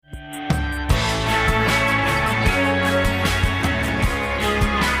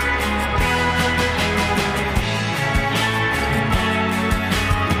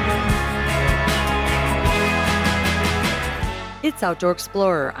It's Outdoor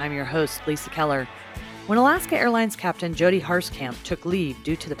Explorer. I'm your host, Lisa Keller. When Alaska Airlines captain Jody Harskamp took leave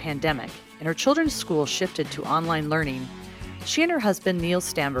due to the pandemic and her children's school shifted to online learning, she and her husband, Neil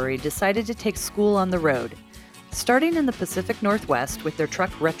Stanbury, decided to take school on the road. Starting in the Pacific Northwest with their truck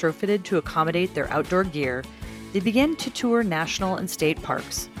retrofitted to accommodate their outdoor gear, they began to tour national and state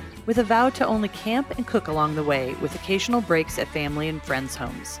parks, with a vow to only camp and cook along the way, with occasional breaks at family and friends'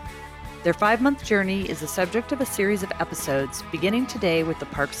 homes. Their 5-month journey is the subject of a series of episodes, beginning today with the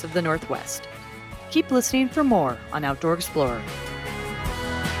Parks of the Northwest. Keep listening for more on Outdoor Explorer.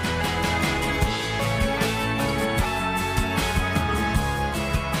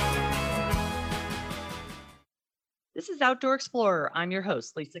 This is Outdoor Explorer. I'm your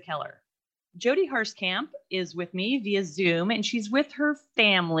host, Lisa Keller. Jody Harskamp is with me via Zoom, and she's with her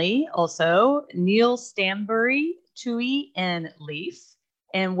family also, Neil Stanbury, Tui, and Leaf.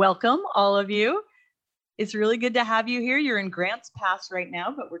 And welcome, all of you. It's really good to have you here. You're in Grants Pass right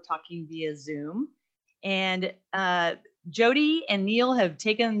now, but we're talking via Zoom. And Jody and Neil have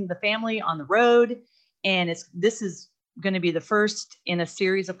taken the family on the road, and this is going to be the first in a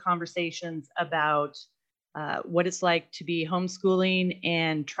series of conversations about what it's like to be homeschooling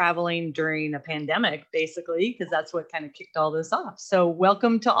and traveling during a pandemic, basically, because that's what kind of kicked all this off. So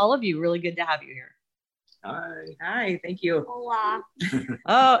welcome to all of you. Really good to have you here. Hi, thank you. Hola.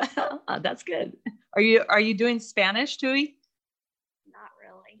 Oh, that's good. Are you doing Spanish, Tui? Not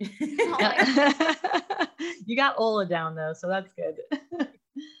really. You got Ola down though, so that's good.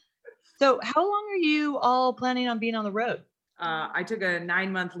 So how long are you all planning on being on the road? I took a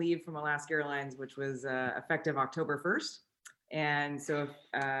 9-month leave from Alaska Airlines, which was effective October 1st. And so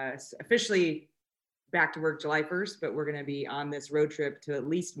officially back to work July 1st, but we're going to be on this road trip to at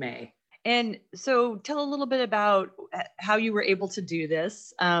least May. And so tell a little bit about how you were able to do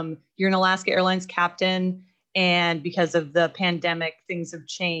this. You're an Alaska Airlines captain, and because of the pandemic, things have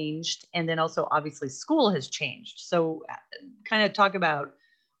changed. And then also, obviously, school has changed. So kind of talk about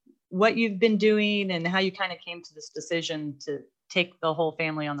what you've been doing and how you kind of came to this decision to take the whole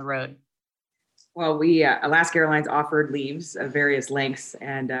family on the road. Well, Alaska Airlines offered leaves of various lengths,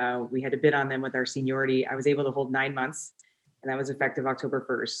 and we had to bid on them with our seniority. I was able to hold 9 months. And that was effective October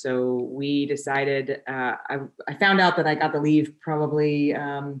 1st. So we decided, I found out that I got the leave probably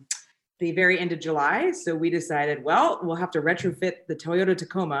the very end of July. So we decided, well, we'll have to retrofit the Toyota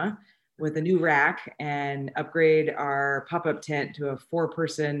Tacoma with a new rack and upgrade our pop-up tent to a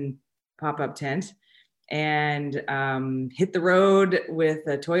 4-person pop-up tent and hit the road with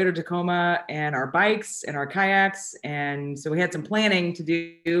a Toyota Tacoma and our bikes and our kayaks. And so we had some planning to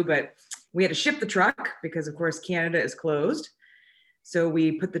do, but we had to ship the truck because, of course, Canada is closed. So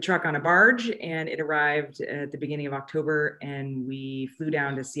we put the truck on a barge and it arrived at the beginning of October, and we flew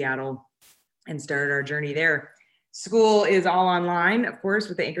down to Seattle and started our journey there. School is all online, of course,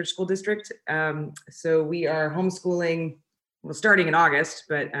 with the Anchorage School District. So we are homeschooling, well, starting in August,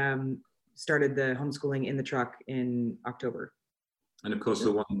 but started the homeschooling in the truck in October. And of course,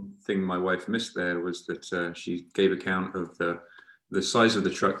 the one thing my wife missed there was that she gave account of the size of the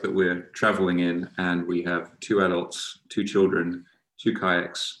truck that we're traveling in, and we have 2 adults, 2 children, 2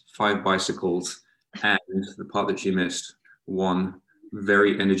 kayaks, 5 bicycles, and the part that she missed, 1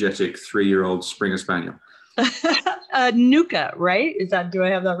 very energetic 3-year-old Springer Spaniel. Nuka, right? Do I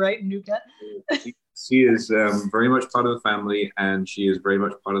have that right? Nuka? She is very much part of the family, and she is very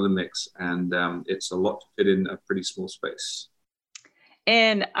much part of the mix, and it's a lot to fit in a pretty small space.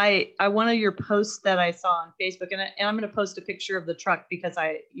 And one of your posts that I saw on Facebook, and I'm going to post a picture of the truck because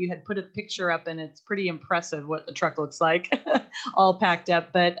you had put a picture up, and it's pretty impressive what the truck looks like, all packed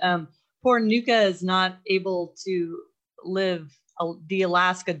up. But poor Nuka is not able to live the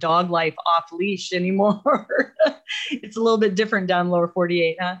Alaska dog life off leash anymore. It's a little bit different down lower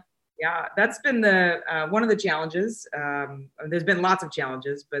 48, huh? Yeah, that's been one of the challenges. There's been lots of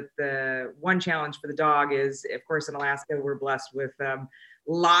challenges, but the one challenge for the dog is, of course, in Alaska, we're blessed with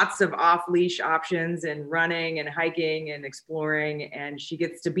lots of off-leash options and running and hiking and exploring, and she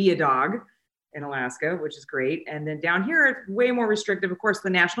gets to be a dog in Alaska, which is great. And then down here, it's way more restrictive. Of course, the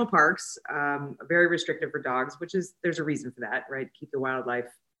national parks are very restrictive for dogs, there's a reason for that, right? Keep the wildlife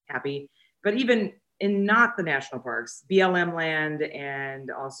happy. But even in not the national parks, BLM land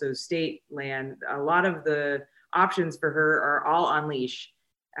and also state land, a lot of the options for her are all on leash,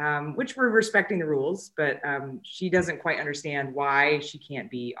 which we're respecting the rules, but she doesn't quite understand why she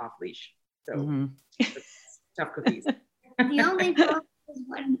can't be off leash. So tough cookies. The only problem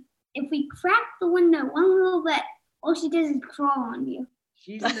is if we crack the window one little bit, all she does is crawl on you.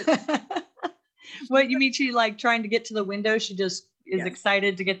 She's What you mean? She like trying to get to the window? She just is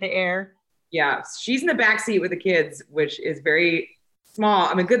excited to get the air. Yeah, she's in the back seat with the kids, which is very small.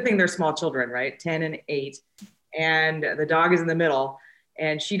 I mean, good thing they're small children, right? 10 and 8. And the dog is in the middle.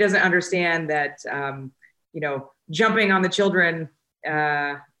 And she doesn't understand that, jumping on the children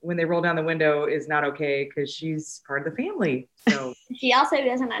when they roll down the window is not okay because she's part of the family. So she also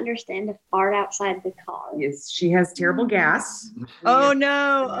doesn't understand to fart outside the car. yes, she has terrible gas. Oh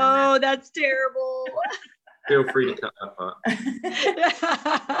no! Oh, that's terrible. Feel free to cut that part.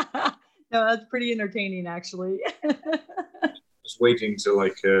 No, that's pretty entertaining, actually. Just waiting to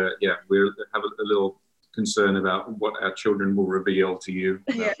we have a little concern about what our children will reveal to you.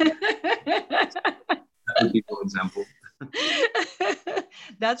 Yeah. That would be one example.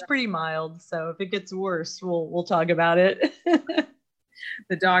 That's pretty mild. So if it gets worse, we'll talk about it.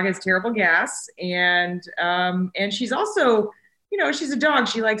 The dog has terrible gas, and she's also, she's a dog.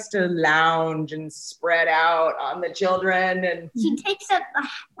 She likes to lounge and spread out on the children, and she takes up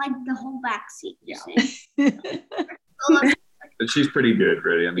the whole back seat. Yeah. But she's pretty good,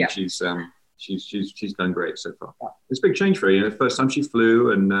 really. I mean, Yeah. she's done great so far. It's a big change for her. The first time she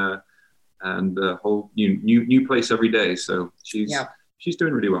flew, and a whole new place every day. So she's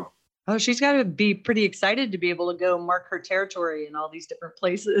doing really well. Oh, she's got to be pretty excited to be able to go mark her territory in all these different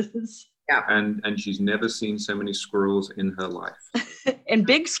places. Yeah. And she's never seen so many squirrels in her life. And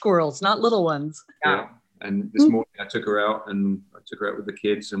big squirrels, not little ones. Yeah. And this morning I took her out with the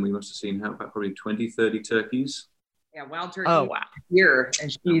kids, and we must have seen about probably 20, 30 turkeys. Yeah, wild turkey. Oh, wow. Deer,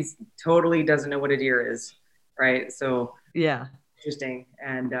 and she's totally doesn't know what a deer is, right? So Yeah. interesting,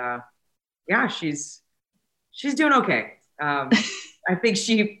 and she's doing okay. I think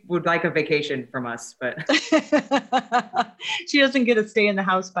she would like a vacation from us, but she doesn't get to stay in the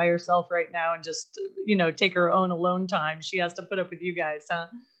house by herself right now and just, take her own alone time. She has to put up with you guys, huh?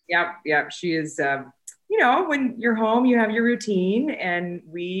 yeah. She is. When you're home, you have your routine, and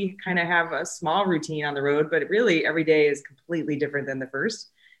we kind of have a small routine on the road, but really every day is completely different than the first.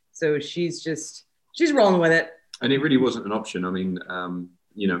 So she's rolling with it. And it really wasn't an option. I mean,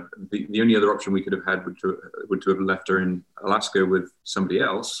 the only other option we could have had would to have left her in Alaska with somebody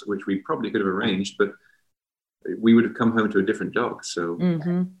else, which we probably could have arranged, but we would have come home to a different dog. So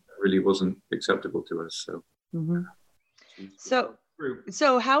it really wasn't acceptable to us. So,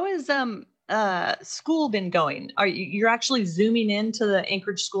 so how has school been going? You're actually zooming into the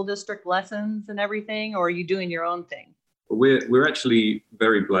Anchorage School District lessons and everything, or are you doing your own thing? We're actually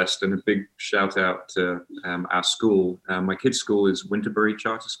very blessed, and a big shout out to our school. My kids' school is Winterbury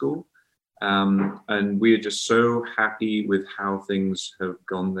Charter School, and we are just so happy with how things have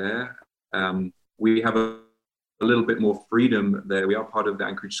gone there. We have a little bit more freedom there. We are part of the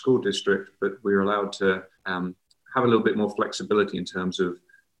Anchorage School District, but we're allowed to have a little bit more flexibility in terms of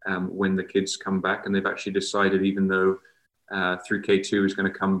when the kids come back, and they've actually decided, even though through K2 is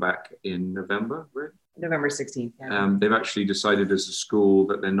going to come back in November, right? November 16th. Yeah. They've actually decided as a school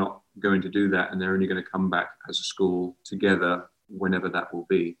that they're not going to do that, and they're only going to come back as a school together whenever that will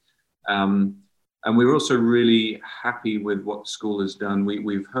be. And we're also really happy with what the school has done.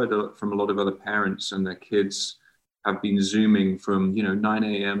 We've heard from a lot of other parents, and their kids have been Zooming from 9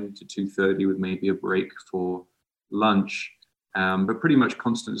 a.m. to 2:30 with maybe a break for lunch, but pretty much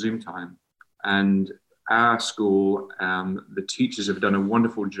constant Zoom time. And our school, the teachers have done a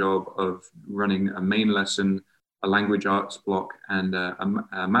wonderful job of running a main lesson, a language arts block, and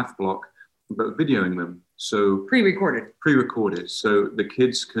a math block, but videoing them. So pre-recorded. So the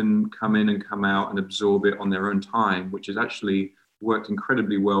kids can come in and come out and absorb it on their own time, which has actually worked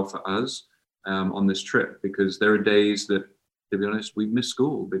incredibly well for us on this trip, because there are days that, to be honest, we miss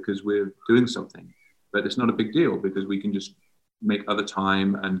school because we're doing something, but it's not a big deal because we can just make other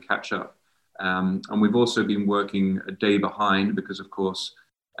time and catch up. And we've also been working a day behind because, of course,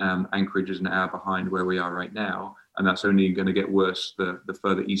 Anchorage is an hour behind where we are right now, and that's only going to get worse the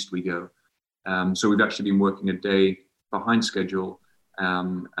further east we go. So we've actually been working a day behind schedule,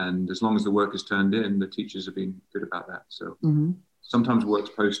 and as long as the work is turned in, the teachers have been good about that. So sometimes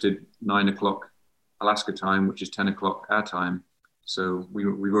work's posted 9 o'clock Alaska time, which is 10 o'clock our time. So we've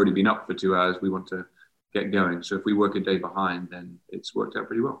already been up for 2 hours. We want to get going. So if we work a day behind, then it's worked out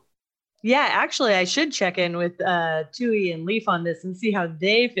pretty well. Yeah, actually, I should check in with Tui and Leaf on this and see how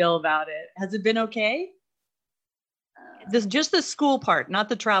they feel about it. Has it been okay? Just the school part, not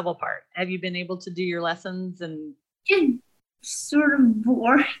the travel part. Have you been able to do your lessons and just sort of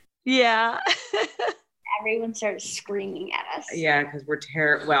bored? Yeah. Everyone started screaming at us. Yeah, because we're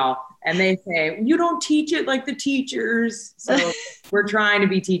well, and they say, you don't teach it like the teachers. So we're trying to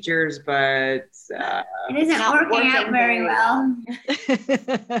be teachers, but it isn't working out very well.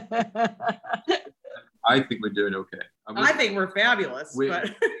 I think we're doing okay. I think we're fabulous.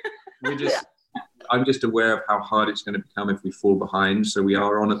 I'm just aware of how hard it's going to become if we fall behind. So we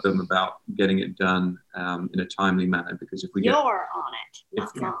are on at them about getting it done in a timely manner, because if we You're get on it,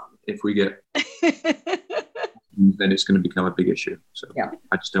 not mom. if we get then it's going to become a big issue. So Yeah.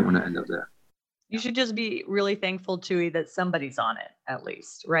 I just don't want to end up there. You should just be really thankful, Tui, that somebody's on it at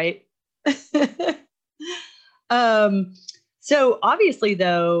least, right? So obviously,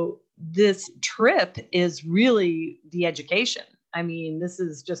 though, this trip is really the education. I mean, this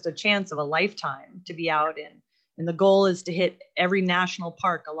is just a chance of a lifetime to be out in, and the goal is to hit every national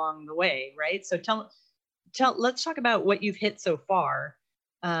park along the way, right? So let's talk about what you've hit so far,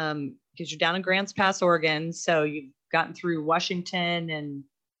 because you're down in Grants Pass, Oregon. So you've gotten through Washington, and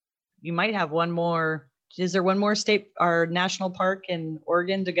you might have one more. Is there one more state or national park in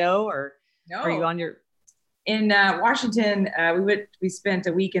Oregon to go, or are you on your? In Washington, we spent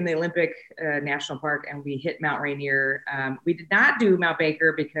a week in the Olympic National Park, and we hit Mount Rainier. We did not do Mount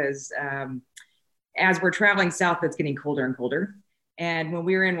Baker because as we're traveling south, it's getting colder and colder. And when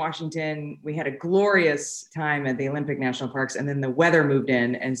we were in Washington, we had a glorious time at the Olympic National Parks, and then the weather moved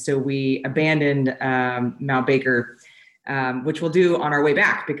in, and so we abandoned Mount Baker, which we'll do on our way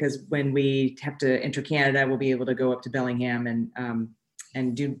back, because when we have to enter Canada, we'll be able to go up to Bellingham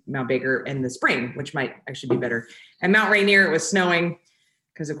and do Mount Baker in the spring, which might actually be better. And Mount Rainier, it was snowing,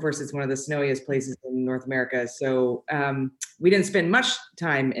 because of course it's one of the snowiest places in North America. So we didn't spend much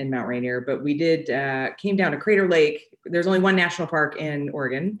time in Mount Rainier, but we did came down to Crater Lake. There's only one national park in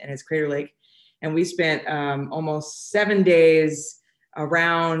Oregon, and it's Crater Lake. And we spent almost 7 days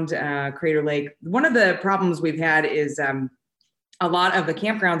around Crater Lake. One of the problems we've had is a lot of the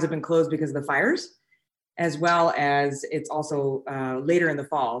campgrounds have been closed because of the fires, as well as it's also later in the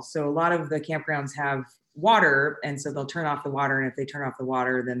fall. So a lot of the campgrounds have water, and so they'll turn off the water. And if they turn off the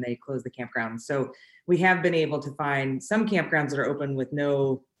water, then they close the campground. So we have been able to find some campgrounds that are open with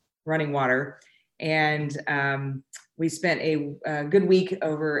no running water. And we spent a good week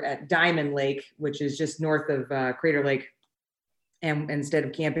over at Diamond Lake, which is just north of Crater Lake. And instead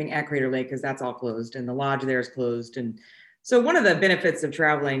of camping at Crater Lake, because that's all closed and the lodge there is closed. And so one of the benefits of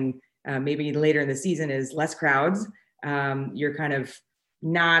traveling maybe later in the season is less crowds. You're kind of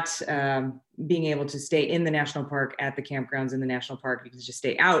not being able to stay in the national park at the campgrounds in the national park. You can just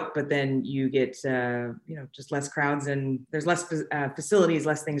stay out, but then you get, just less crowds, and there's less facilities,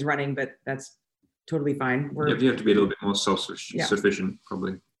 less things running, but that's totally fine. You have to be a little bit more self-sufficient,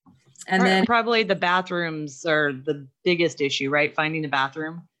 probably. And then probably the bathrooms are the biggest issue, right? Finding the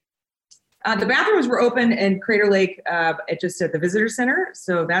bathroom. The bathrooms were open in Crater Lake just at the visitor center,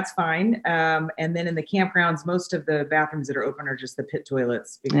 so that's fine. And then in the campgrounds, most of the bathrooms that are open are just the pit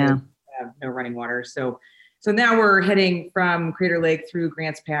toilets because we have no running water. So now we're heading from Crater Lake through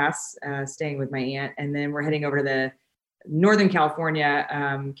Grants Pass, staying with my aunt, and then we're heading over to the Northern California.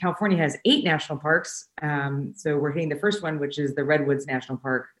 California has 8 national parks, so we're hitting the first one, which is the Redwoods National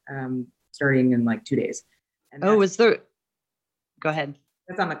Park, starting in like 2 days. And go ahead.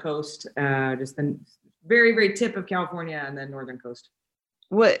 That's on the coast, just the very, very tip of California and the northern coast.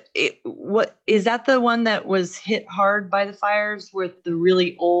 What is that, the one that was hit hard by the fires with the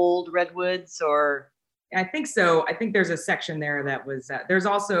really old redwoods, or? I think so. I think there's a section there that was, there's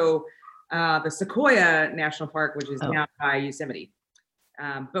also the Sequoia National Park, which is down by Yosemite.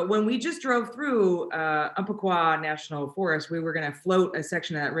 But when we just drove through Umpqua National Forest, we were going to float a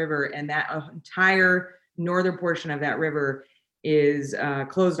section of that river, and that entire northern portion of that river is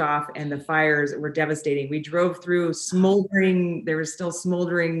closed off, and the fires were devastating. We drove through there were still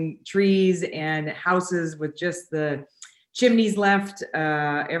smoldering trees and houses with just the chimneys left.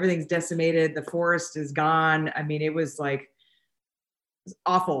 Everything's decimated. The forest is gone. I mean, it was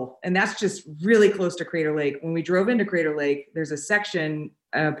awful. And that's just really close to Crater Lake. When we drove into Crater Lake, there's a section,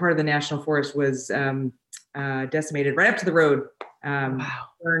 part of the national forest was decimated right up to the road. Wow.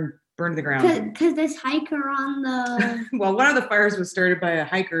 Burned to the ground. Because this hiker on the... Well, one of the fires was started by a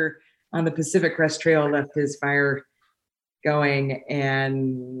hiker on the Pacific Crest Trail, left his fire going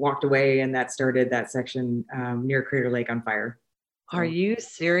and walked away, and that started that section near Crater Lake on fire. Are you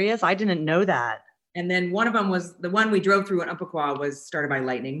serious? I didn't know that. And then one of them was the one we drove through in Umpqua was started by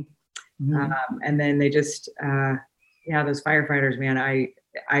lightning. Mm-hmm. And then they just, those firefighters, man,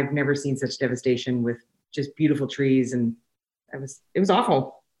 I've never seen such devastation with just beautiful trees, and it was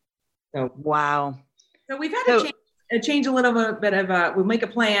awful. So wow. So we've had to change a little bit of we'll make a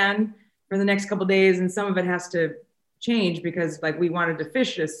plan for the next couple of days, and some of it has to change because we wanted to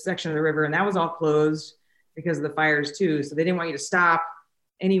fish this section of the river, and that was all closed because of the fires too. So they didn't want you to stop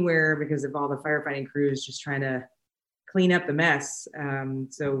anywhere because of all the firefighting crews just trying to clean up the mess.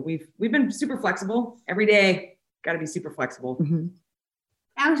 So we've been super flexible every day. Got to be super flexible. Mm-hmm.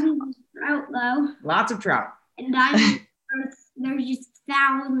 thousands of trout though, Lots of trout. and diamond there's just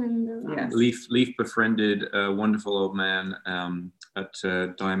thousands of them. Yes. Leaf befriended a wonderful old man at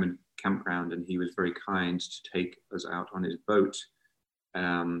Diamond Campground, and he was very kind to take us out on his boat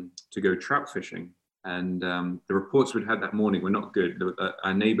to go trout fishing. And the reports we'd had that morning were not good.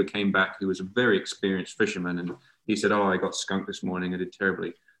 Our neighbor came back, who was a very experienced fisherman, and he said, "Oh, I got skunked this morning. I did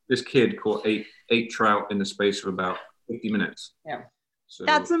terribly." This kid caught eight trout in the space of about 50 minutes. Yeah. So,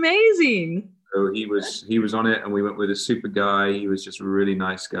 That's amazing. so he was on it, and we went with a super guy. He was just a really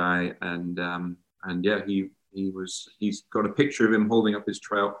nice guy, and yeah, he's got a picture of him holding up his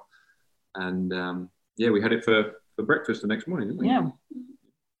trout, and yeah, we had it for breakfast the next morning, didn't we?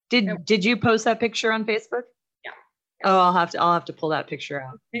 Yeah. Did you post that picture on Facebook? Yeah. Oh, I'll have to pull that picture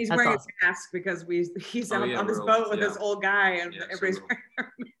out. He's That's wearing awesome. a mask because he's out yeah, on this we're boat all- with yeah. this old guy, and Yeah, so everybody's we're-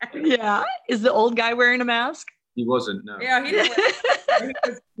 wearing a mask. Yeah. Is the old guy wearing a mask? He wasn't. No. Yeah, he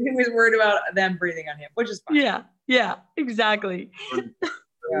was worried about them breathing on him, which is fine. Yeah, exactly.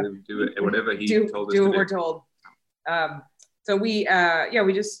 We'll do it whatever he do told us do to what we're told. So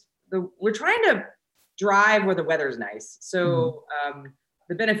we're trying to drive where the weather's nice. So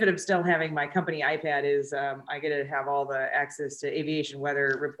the benefit of still having my company iPad is I get to have all the access to aviation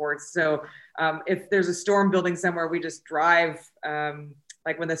weather reports. So if there's a storm building somewhere, we just drive.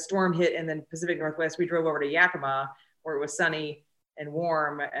 Like when the storm hit in the Pacific Northwest, we drove over to Yakima where it was sunny and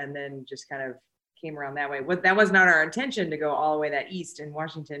warm, and then just kind of came around that way. That was not our intention to go all the way that east in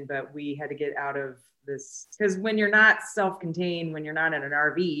Washington, but we had to get out of this because when you're not self-contained, when you're not in an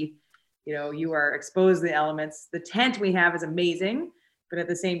RV, you are exposed to the elements. The tent we have is amazing, but at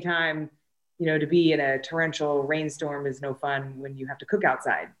the same time, to be in a torrential rainstorm is no fun when you have to cook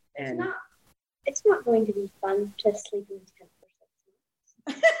outside. And It's not going to be fun to sleep in a tent for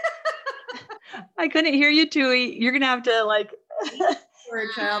 6 months. I couldn't hear you, Tui. You're gonna have to like. for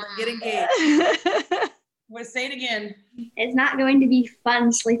a child and get engaged. We'll say it again. It's not going to be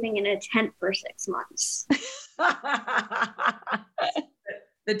fun sleeping in a tent for 6 months.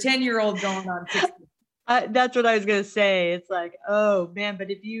 The 10-year-old going on 60. That's what I was gonna say. It's like, oh man,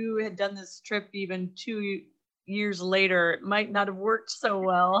 but if you had done this trip even 2 years later, it might not have worked so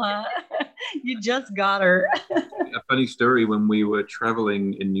well, huh? You just got her. A funny story: when we were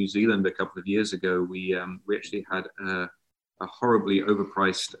traveling in New Zealand a couple of years ago, we actually had a horribly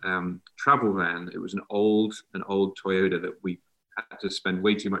overpriced travel van. It was an old Toyota that we had to spend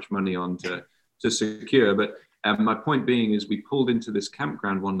way too much money on to secure. But my point being is we pulled into this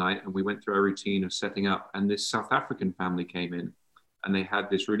campground one night and we went through our routine of setting up, and this South African family came in and they had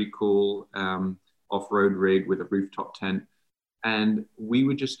this really cool off-road rig with a rooftop tent. And we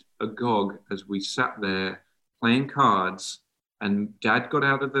were just agog as we sat there playing cards, and Dad got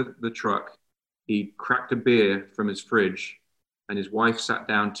out of the truck. He cracked a beer from his fridge, and his wife sat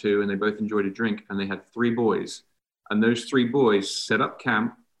down too, and they both enjoyed a drink, and they had 3 boys. And those 3 boys set up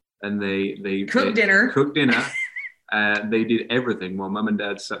camp, and they Cooked dinner. They did everything while Mum and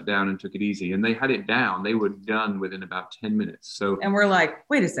Dad sat down and took it easy, and they had it down. They were done within about 10 minutes. So, And we're like,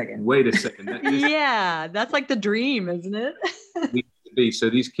 wait a second. Yeah, that's like the dream, isn't it? So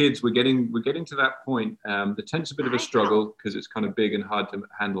these kids, we're getting to that point. The tent's a bit of a struggle because it's kind of big and hard to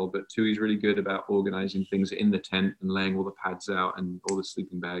handle, but Tui's really good about organizing things in the tent and laying all the pads out and all the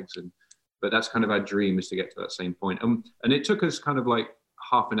sleeping bags. But that's kind of our dream, is to get to that same point. And it took us kind of like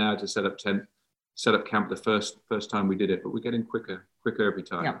half an hour to set up camp the first time we did it, but we're getting quicker every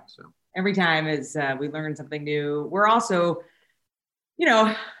time. Yeah. So Every time is we learn something new. We're also,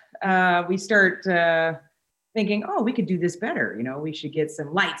 we start thinking, oh, we could do this better. We should get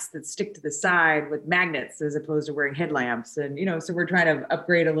some lights that stick to the side with magnets as opposed to wearing headlamps. And, so we're trying to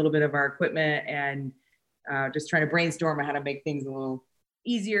upgrade a little bit of our equipment and just trying to brainstorm on how to make things a little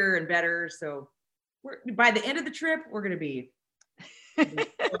easier and better. So by the end of the trip, we're going to be.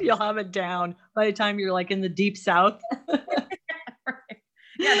 You'll have it down by the time you're like in the deep south.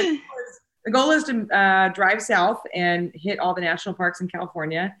 Yeah, the goal is to drive south and hit all the national parks in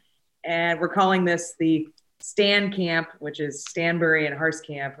California. And we're calling this the Stan Camp, which is Stanbury and Hearst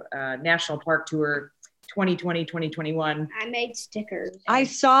Camp National Park Tour 2020-2021. I made stickers. I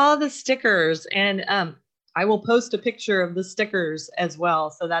saw the stickers, and I will post a picture of the stickers as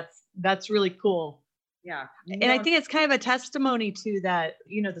well. So that's really cool. Yeah. And I think it's kind of a testimony to that,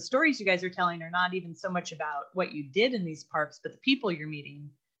 the stories you guys are telling are not even so much about what you did in these parks, but the people you're meeting,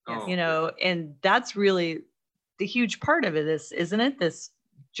 and that's really the huge part of it, isn't it? This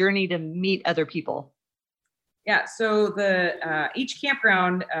journey to meet other people. Yeah. So the each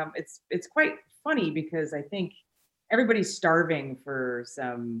campground, it's quite funny because I think everybody's starving for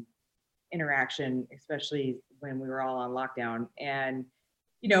some interaction, especially when we were all on lockdown. And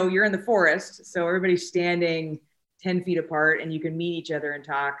you're in the forest, so everybody's standing 10 feet apart, and you can meet each other and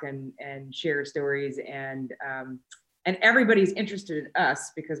talk and share stories, and everybody's interested in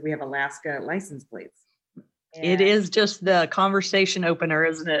us because we have Alaska license plates. It is just the conversation opener,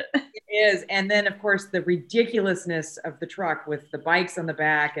 isn't it? It is. And then, of course, the ridiculousness of the truck with the bikes on the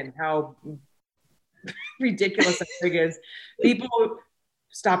back and how ridiculous the big is. People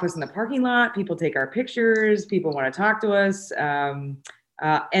stop us in the parking lot. People take our pictures. People want to talk to us. And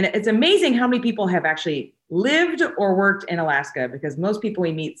it's amazing how many people have actually lived or worked in Alaska, because most people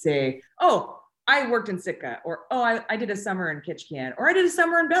we meet say, oh, I worked in Sitka, or, oh, I did a summer in Ketchikan, or I did a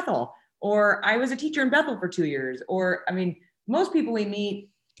summer in Bethel, or I was a teacher in Bethel for 2 years. Or, I mean, most people we meet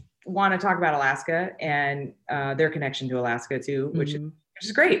want to talk about Alaska and their connection to Alaska too, which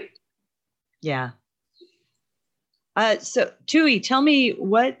is great. Yeah. So Tui, tell me,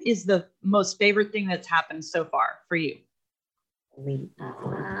 what is the most favorite thing that's happened so far for you?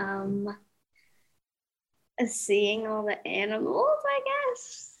 Seeing all the animals, I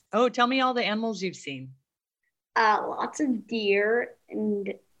guess. Oh, tell me all the animals you've seen. Lots of deer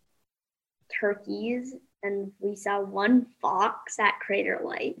and turkeys, and we saw one fox at Crater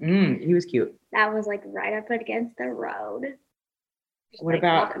Lake. He was cute. That was like right up against the road. What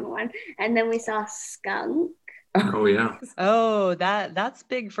about one? And then we saw skunk. Oh yeah. Oh, that's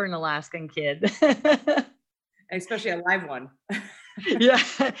big for an Alaskan kid. Especially a live one. Yeah.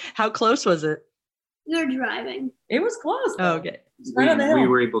 How close was it? You're driving. It was close. Oh, okay. We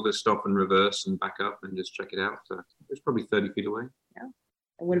were able to stop and reverse and back up and just check it out. So it was probably 30 feet away. Yeah.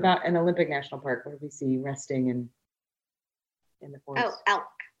 And what about an Olympic National Park? What did we see resting in the forest? Oh, elk.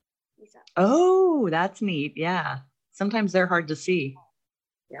 Oh, that's neat. Yeah. Sometimes they're hard to see.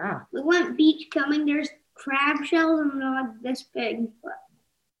 Yeah. We went beach combing. There's crab shells and they're like this big. But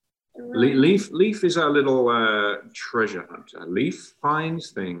Leaf is our little treasure hunter. Leaf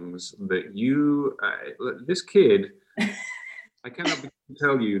finds things that this kid, I cannot begin to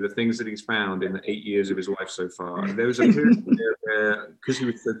tell you the things that he's found in the 8 years of his life so far. There was a period where, because he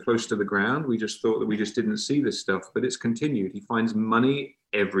was so close to the ground, we just thought that we just didn't see this stuff, but it's continued. He finds money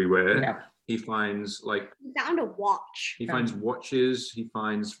everywhere. Yeah. He finds We found a watch. he finds watches, he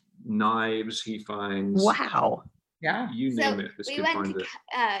finds knives, he finds Wow. Yeah. you name it. This we kid went finds to,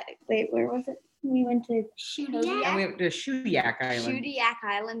 it. wait, where was it? We went to Shooty And we went to Shuyak Island. Shudiak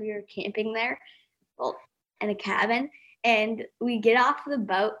Island. We were camping there, in a cabin. And we get off the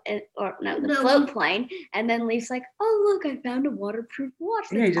boat, the float plane, and then Leaf's like, "Oh, look, I found a waterproof watch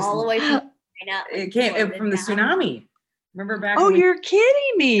that's all the way from China." It came from the tsunami. Remember back? Oh, you're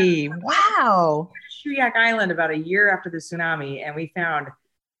kidding me. Wow. Shuyak Island about a year after the tsunami, and we found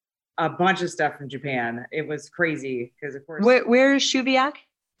a bunch of stuff from Japan. It was crazy because, of course, Where is Shuviak?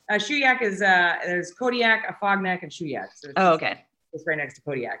 Shuyak is there's Kodiak, Afognak, and Shuyak. So Oh, okay. It's right next to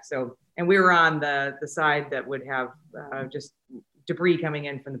Kodiak. So, and we were on the side that would have just debris coming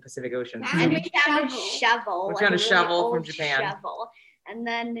in from the Pacific Ocean. And we found a shovel. We found a really shovel from old Japan. Shovel. And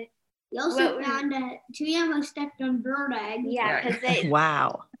then, We also found two yellow stepped on bird eggs. yeah, because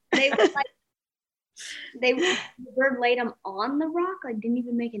Wow. they were like, the bird laid them on the rock, didn't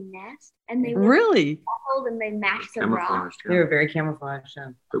even make a nest, and they were Really? cold and they matched the rock. Camouflaged, They yeah. were very camouflaged.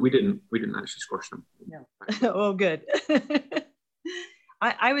 But we didn't actually squash them. No. Oh, good.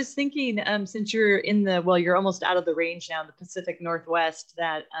 I was thinking, since you're you're almost out of the range now, the Pacific Northwest,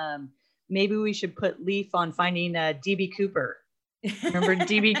 that maybe we should put Leaf on finding DB Cooper. Remember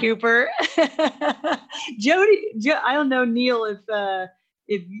DB Cooper? Jody, I don't know, Neil,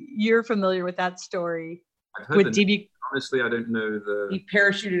 if you're familiar with that story I've heard with the DB. Honestly, I don't know the. He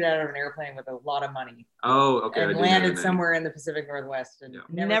parachuted out of an airplane with a lot of money. Oh, okay. And landed somewhere in the Pacific Northwest and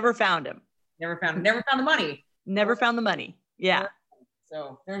Never found him. Never found the money. Never found the money. Yeah.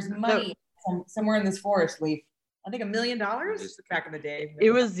 So there's money somewhere in this forest, Leaf. I think $1 million back in the day.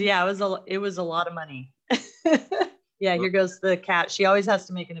 It was a lot of money. Yeah, here goes the cat. She always has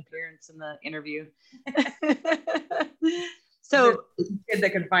to make an appearance in the interview. So the kid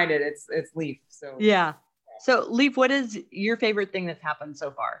that can find it, it's Leaf. So yeah. So Leaf, what is your favorite thing that's happened so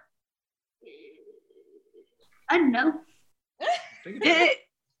far? I don't know.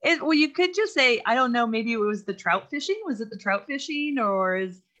 Well, you could just say, I don't know, maybe it was the trout fishing. Was it the trout fishing or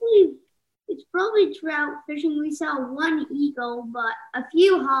is It's probably trout fishing. We saw one eagle, but a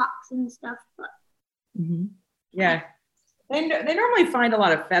few hawks and stuff. But yeah, they normally find a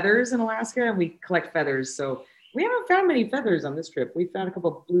lot of feathers in Alaska, and we collect feathers. So we haven't found many feathers on this trip. We found a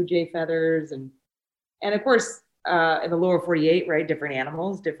couple of blue jay feathers, and of course in the lower 48, right? Different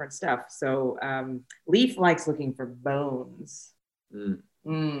animals, different stuff. So Leaf likes looking for bones.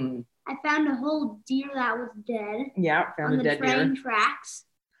 I found a whole deer that was dead. Yeah, found on a the dead train deer. tracks.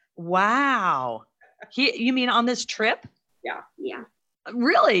 Wow. You mean on this trip? Yeah.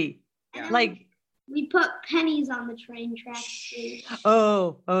 Really? Yeah. Like, We put pennies on the train tracks too.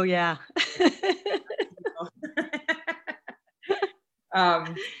 oh yeah.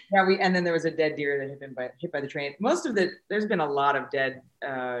 And then there was a dead deer that had been hit by the train. There's been a lot of dead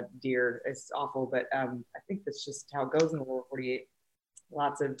deer. It's awful, but I think that's just how it goes in the lower 48.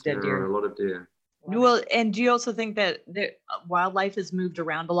 Lots of dead There deer. are a lot of deer. Well, and do you also think that the wildlife has moved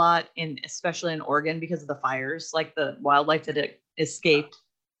around a lot, especially in Oregon, because of the fires, like the wildlife that escaped?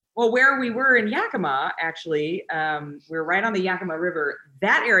 Well, where we were in Yakima, actually, we were right on the Yakima River.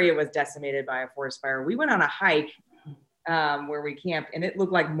 That area was decimated by a forest fire. We went on a hike where we camped, and it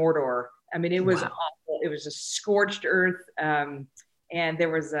looked like Mordor. I mean, it was awful. It was just scorched earth. And there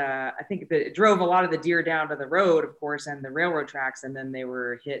was, I think it drove a lot of the deer down to the road, of course, and the railroad tracks, and then they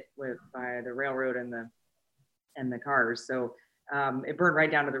were hit by the railroad and the cars. So it burned right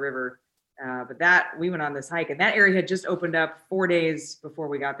down to the river. But we went on this hike, and that area had just opened up 4 days before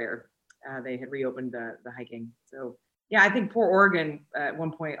we got there. They had reopened the hiking. So yeah, I think poor Oregon, at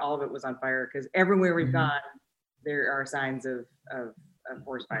one point, all of it was on fire, because everywhere we've gone, there are signs of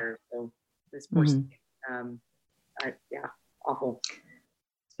forest fires. So this poor state, awful.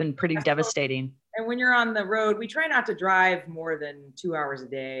 It's been pretty devastating. And when you're on the road, we try not to drive more than 2 hours a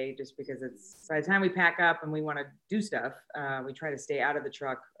day, just because by the time we pack up and we want to do stuff, we try to stay out of the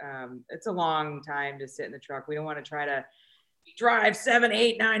truck. It's a long time to sit in the truck. We don't want to try to drive 7,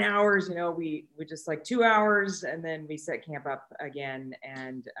 8, 9 hours. We just like 2 hours, and then we set camp up again.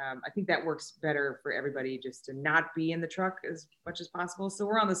 And I think that works better for everybody, just to not be in the truck as much as possible. So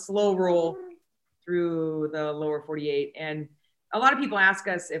we're on the slow roll through the lower 48. And a lot of people ask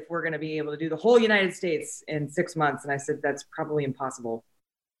us if we're going to be able to do the whole United States in 6 months. And I said, that's probably impossible,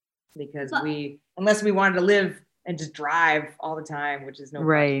 because unless we wanted to live and just drive all the time, which is no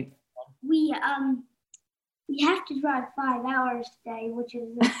right. We have to drive 5 hours today, which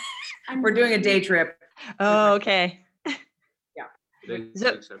is we're doing a day trip. Oh, okay. Yeah.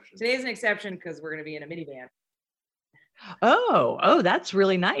 Today's an exception because we're going to be in a minivan. Oh, that's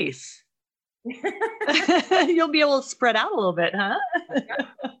really nice. You'll be able to spread out a little bit, huh?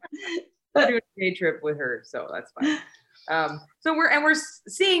 We're doing a day trip with her, so that's fine. So we're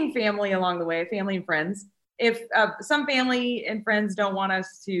seeing family along the way, family and friends. If some family and friends don't want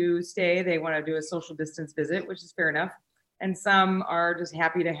us to stay, they want to do a social distance visit, which is fair enough. And some are just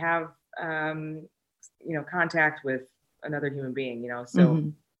happy to have contact with another human being.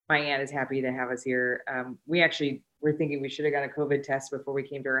 So my aunt is happy to have us here. We're thinking we should have got a COVID test before we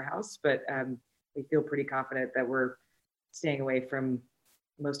came to her house, but we feel pretty confident that we're staying away from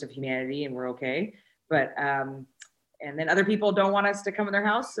most of humanity and we're okay. But and then other people don't want us to come in their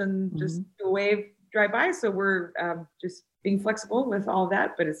house and just do a wave, drive by. So we're just being flexible with all of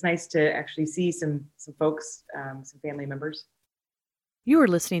that. But it's nice to actually see some folks, some family members. You are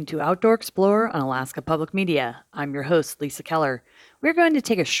listening to Outdoor Explorer on Alaska Public Media. I'm your host, Lisa Keller. We're going to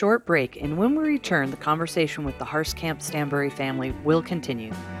take a short break, and when we return, the conversation with the Harskamp Stanbury family will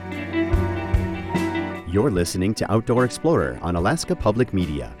continue. You're listening to Outdoor Explorer on Alaska Public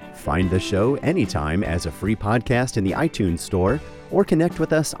Media. Find the show anytime as a free podcast in the iTunes Store, or connect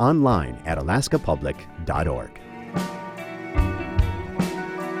with us online at alaskapublic.org.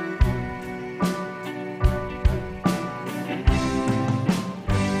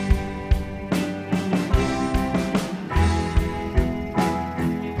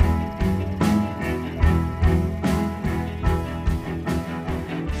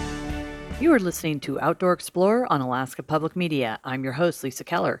 You are listening to Outdoor Explorer on Alaska Public Media. I'm your host, Lisa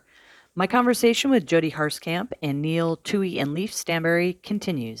Keller. My conversation with Jody Harskamp and Neil, Tui, and Leif Stanbury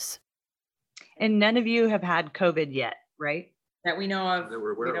continues. And none of you have had COVID yet, right? That we know of. That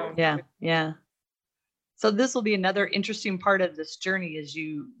we're aware of. Yeah. So this will be another interesting part of this journey as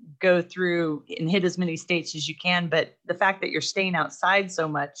you go through and hit as many states as you can. But the fact that you're staying outside so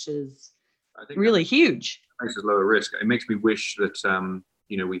much is really huge. It makes it lower risk. It makes me wish that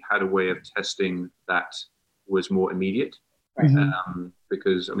we had a way of testing that was more immediate. Right.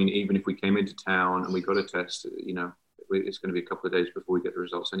 Because even if we came into town and we got a test, it's going to be a couple of days before we get the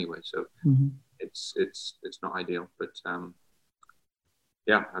results anyway. So it's not ideal, but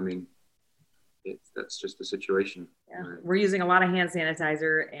that's just the situation. Yeah. We're using a lot of hand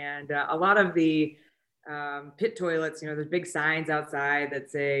sanitizer and a lot of the pit toilets, there's big signs outside that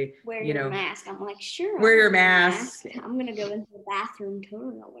say, wear your mask. I'm like, sure. Wear your mask. I'm going to go into the bathroom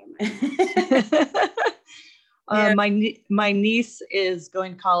totally. I'll wear my mask. My niece is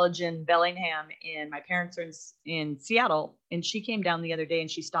going to college in Bellingham, and my parents are in Seattle. And she came down the other day,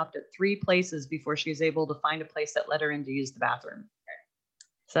 and she stopped at 3 places before she was able to find a place that let her in to use the bathroom.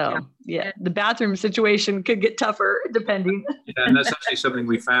 So yeah, the bathroom situation could get tougher depending. Yeah, and that's actually something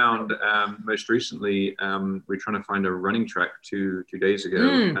we found most recently. We're trying to find a running track two days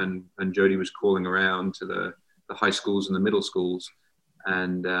ago, and Jody was calling around to the high schools and the middle schools,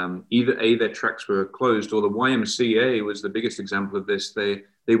 and either their tracks were closed, or the YMCA was the biggest example of this.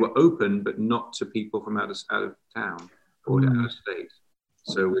 They were open, but not to people from out of town or out of state.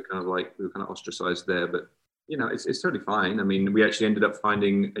 So we were kind of ostracized there, but it's totally fine. I mean, we actually ended up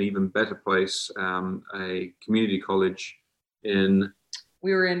finding an even better place, a community college in.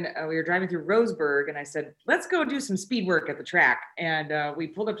 We were driving through Roseburg, and I said, let's go do some speed work at the track. And we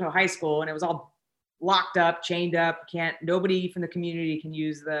pulled up to a high school, and it was all locked up, chained up. Nobody from the community can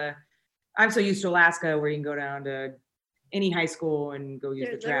use I'm so used to Alaska where you can go down to any high school and go use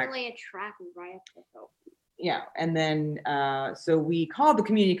the track. There's literally a track right up the hill. Yeah. And then, so we called the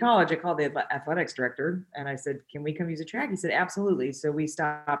community college. I called the athletics director and I said, can we come use a track? He said, absolutely. So we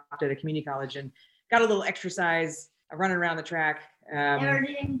stopped at a community college and got a little exercise, running around the track. They were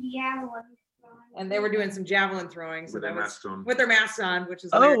doing javelin throwing. And they were doing some javelin throwing. So with their masks on. With their masks on, which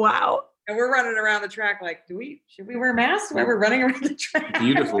is hilarious. Wow. And we're running around the track like, should we wear masks while we're running around the track?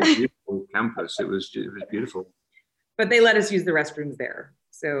 Beautiful campus. It was beautiful. But they let us use the restrooms there.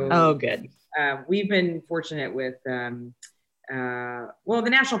 So good. We've been fortunate with, the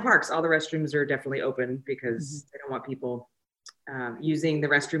national parks, all the restrooms are definitely open because they don't want people using the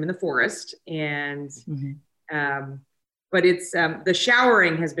restroom in the forest. And, but it's, the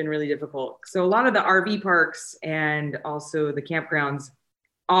showering has been really difficult. So a lot of the RV parks and also the campgrounds,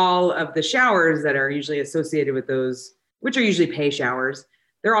 all of the showers that are usually associated with those, which are usually pay showers,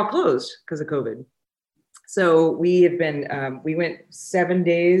 they're all closed because of COVID. So we have been, we went 7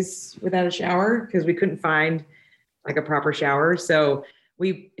 days without a shower because we couldn't find like a proper shower. So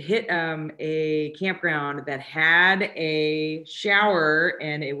we hit a campground that had a shower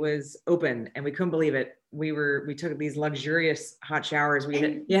and it was open and we couldn't believe it. We took these luxurious hot showers.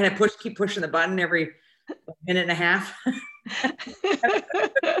 You had to keep pushing the button every minute and a half.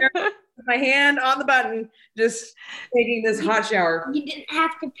 My hand on the button, just taking this hot shower. You didn't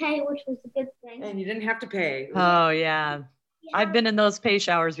have to pay, which was a good thing. And you didn't have to pay. Oh yeah. I've been in those pay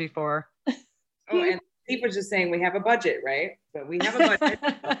showers before. And Steve was just saying we have a budget, right? So we have a budget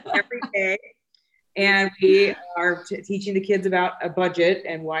every day. And we are teaching the kids about a budget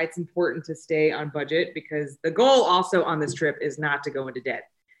and why it's important to stay on budget, because the goal also on this trip is not to go into debt.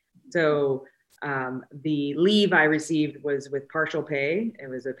 So the leave I received was with partial pay. It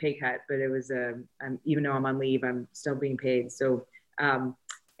was a pay cut, but it was even though I'm on leave, I'm still being paid. So,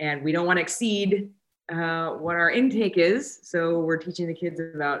 and we don't want to exceed what our intake is. So we're teaching the kids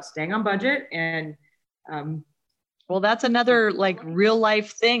about staying on budget. And well, that's another like real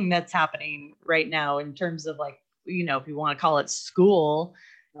life thing that's happening right now in terms of like, if you want to call it school,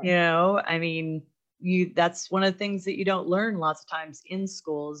 I mean, that's one of the things that you don't learn lots of times in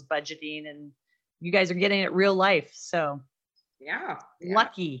schools, budgeting, and you guys are getting it real life. So yeah.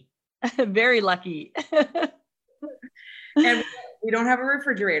 Lucky, very lucky. And we don't have a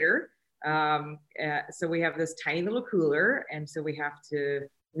refrigerator. So we have this tiny little cooler. And so we have to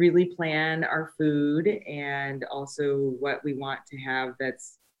really plan our food and also what we want to have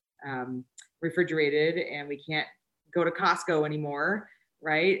that's refrigerated, and we can't go to Costco anymore,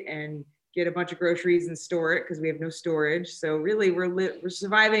 right? And get a bunch of groceries and store it because we have no storage. So really we're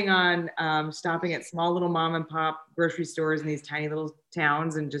surviving on stopping at small little mom and pop grocery stores in these tiny little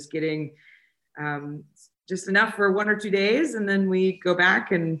towns and just getting just enough for 1 or 2 days. And then we go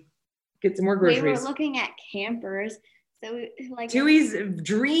back and get some more groceries. We were looking at campers. So like Tui's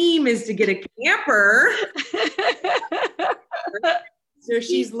dream is to get a camper. So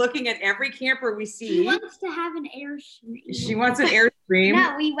she's looking at every camper we see. She wants to have an Airstream. She wants an Airstream.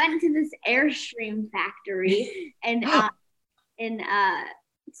 No, we went to this Airstream factory and in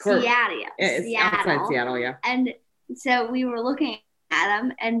Seattle. It's outside Seattle, yeah. And so we were looking at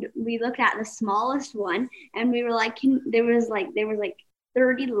them, and we looked at the smallest one, and we were like, there was like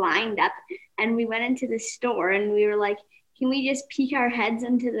 30 lined up, and we went into the store, and we were like, can we just peek our heads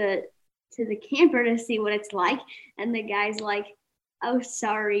into the camper to see what it's like? And the guy's like, oh,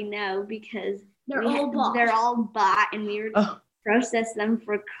 sorry, no, because they're all bought, and we were process them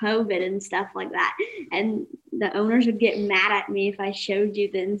for COVID and stuff like that. And the owners would get mad at me if I showed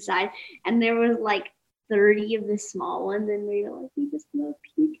you the inside. And there was like 30 of the small ones, and we were like, we just want to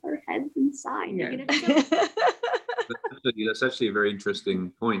peek our heads inside. Yeah. That's actually a very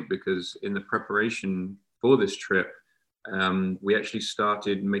interesting point, because in the preparation for this trip, we actually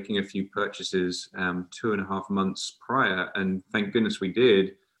started making a few purchases 2.5 months prior, and thank goodness we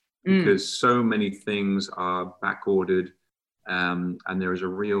did, because so many things are back ordered And there is a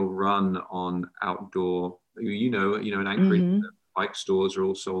real run on outdoor, in Anchorage, Mhm. bike stores are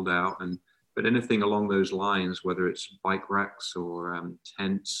all sold out. But anything along those lines, whether it's bike racks or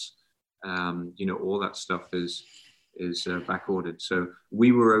tents, all that stuff is back ordered. So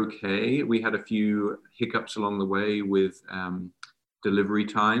we were okay. We had a few hiccups along the way with delivery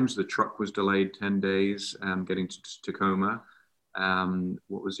times. The truck was delayed 10 days getting to Tacoma.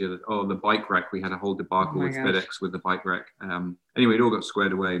 What was the other? Oh, the bike rack. We had a whole debacle with FedEx with the bike rack. Anyway, it all got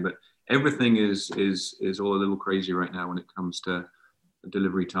squared away, but everything is all a little crazy right now when it comes to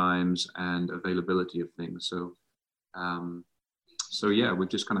delivery times and availability of things. So yeah, we've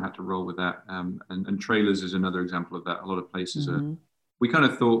just kind of had to roll with that. And trailers is another example of that. A lot of places we kind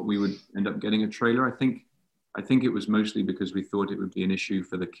of thought we would end up getting a trailer. I think it was mostly because we thought it would be an issue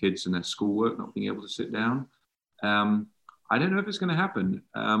for the kids and their schoolwork not being able to sit down. I don't know if it's going to happen.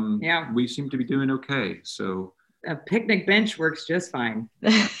 We seem to be doing okay. So a picnic bench works just fine.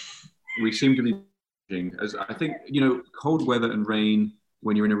 We seem to be, as I think, cold weather and rain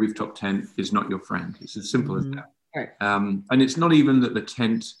when you're in a rooftop tent is not your friend. It's as simple as that. Right. And it's not even that the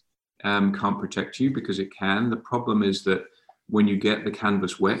tent can't protect you, because it can. The problem is that when you get the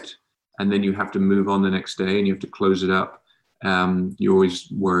canvas wet and then you have to move on the next day and you have to close it up, you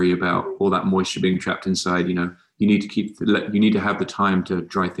always worry about all that moisture being trapped inside. You need to have the time to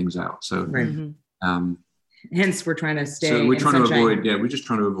dry things out. So, right. Hence, we're trying to stay. So we're trying sunshine. to avoid. Yeah, we're just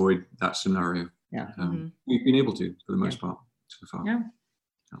trying to avoid that scenario. Yeah. We've been able to, for the most part, so far. Yeah.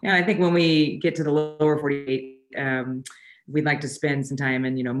 Yeah, I think when we get to the lower 48, we'd like to spend some time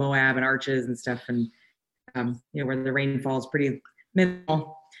in, Moab and Arches and stuff, and where the rainfall is pretty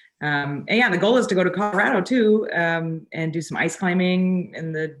minimal. And the goal is to go to Colorado too, and do some ice climbing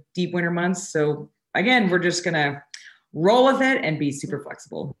in the deep winter months. So again, we're just gonna roll with it and be super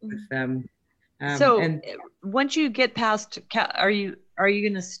flexible with them. Once you get past, are you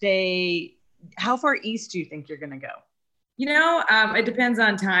going to stay? How far east do you think you're going to go? It depends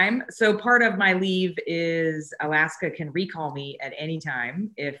on time. So part of my leave is Alaska can recall me at any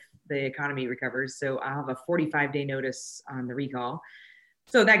time if the economy recovers. So I'll have a 45-day notice on the recall.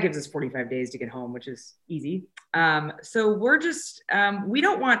 So that gives us 45 days to get home, which is easy. So we're just, we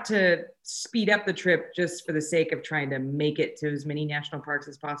don't want to speed up the trip just for the sake of trying to make it to as many national parks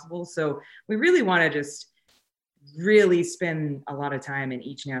as possible. So we really want to just really spend a lot of time in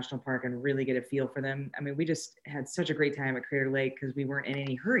each national park and really get a feel for them. I mean, we just had such a great time at Crater Lake because we weren't in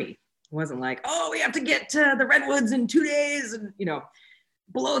any hurry. It wasn't like, we have to get to the Redwoods in 2 days and,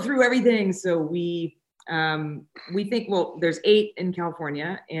 blow through everything. So we think, there's 8 in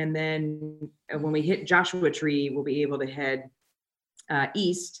California. And then when we hit Joshua Tree, we'll be able to head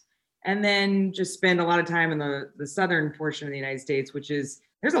east and then just spend a lot of time in the southern portion of the United States,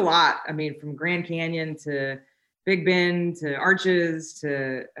 there's a lot. I mean, from Grand Canyon to Big Bend to Arches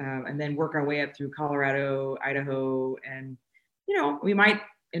to, and then work our way up through Colorado, Idaho. And, we might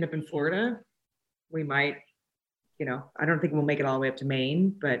end up in Florida. We might, I don't think we'll make it all the way up to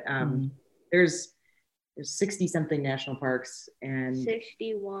Maine, but there's 60 something national parks and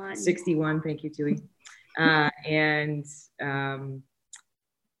 61. Thank you, Tui. And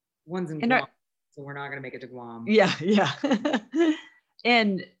one's in Guam, so we're not going to make it to Guam. Yeah.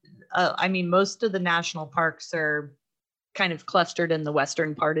 And most of the national parks are kind of clustered in the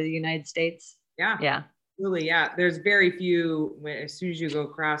western part of the United States. Yeah. Really, yeah. There's very few. As soon as you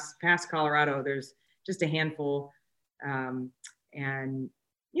go past Colorado, there's just a handful. And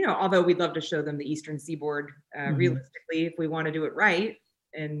although we'd love to show them the Eastern Seaboard, realistically, if we want to do it right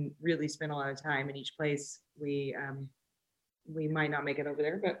and really spend a lot of time in each place, we might not make it over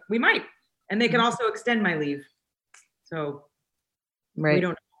there, but we might. And they can also extend my leave. So we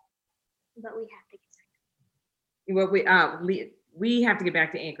don't know. But we have to get we have to get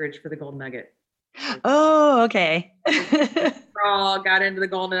back to Anchorage for the Golden Nugget. Oh, okay. All got into the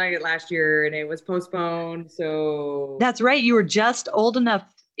Golden Nugget last year and it was postponed. So that's right. You were just old enough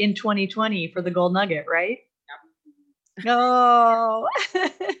in 2020 for the Golden Nugget, right? Yep. Oh.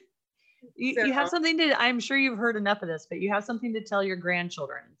 You have something I'm sure you've heard enough of this, but you have something to tell your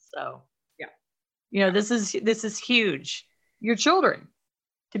grandchildren. So yeah, this is huge. Your children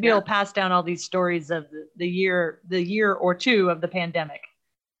to be able to pass down all these stories of the year or two of the pandemic.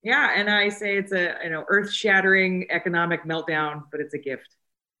 Yeah, and I say it's a earth-shattering economic meltdown, but it's a gift.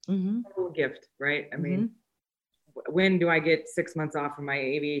 A gift, right? I mean, when do I get 6 months off from my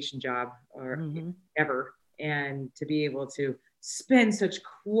aviation job or ever? And to be able to spend such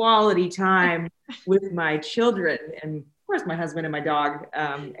quality time with my children and of course my husband and my dog,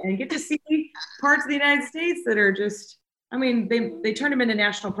 and get to see parts of the United States that are just, I mean, they turned them into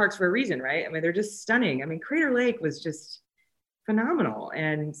national parks for a reason, right? I mean, they're just stunning. I mean, Crater Lake was just, phenomenal.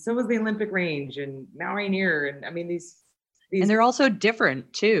 And so was the Olympic Range and Mount Rainier. And I mean, these and they're also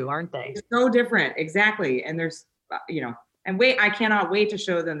different too, aren't they? So different. Exactly. And there's, and I cannot wait to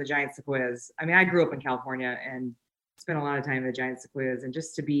show them the giant sequoias. I mean, I grew up in California and spent a lot of time in the giant sequoias, and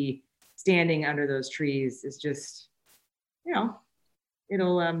just to be standing under those trees is just,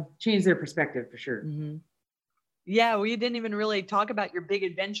 it'll change their perspective for sure. Mm-hmm. Yeah, we didn't even really talk about your big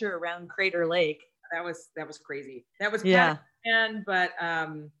adventure around Crater Lake. That was crazy. That was but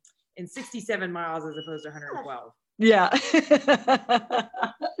in 67 miles as opposed to 112. Yeah.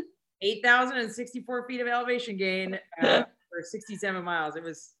 8,064 feet of elevation gain for 67 miles.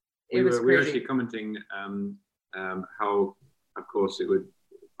 We were actually commenting how, of course, it would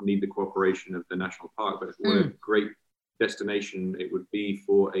need the cooperation of the national park, but what a great destination it would be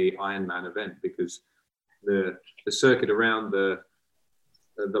for a Ironman event, because the circuit around the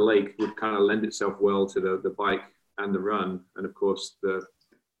lake would kind of lend itself well to the bike and the run. And of course,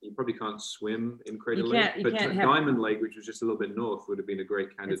 you probably can't swim in Crater Lake, but Diamond Lake, which was just a little bit north, would have been a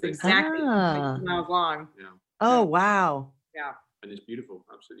great candidate. It's exactly 2 miles long. Yeah. Oh, wow. Yeah. And it's beautiful,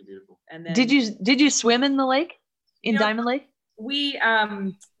 absolutely beautiful. And then, did you swim in the lake, Diamond Lake? We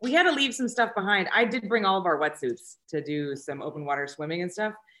had to leave some stuff behind. I did bring all of our wetsuits to do some open water swimming and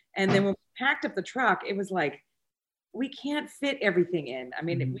stuff. And then when we packed up the truck, it was like, we can't fit everything in. I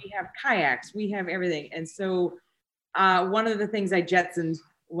mean, we have kayaks, we have everything. And so one of the things I jettisoned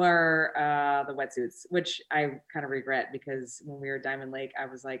were the wetsuits, which I kind of regret, because when we were at Diamond Lake, I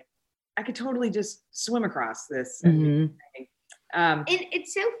was like, I could totally just swim across this.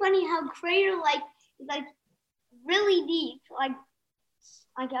 It's so funny how Crater Lake is like really deep, like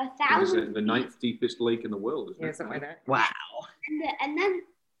 1,000. The ninth deepest lake in the world, isn't it? Yeah, something like that. Wow. And then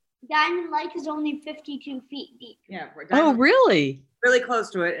Diamond Lake is only 52 feet deep. Yeah. Oh, really? Really close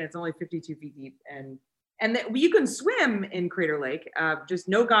to it, and it's only 52 feet deep. And you can swim in Crater Lake, just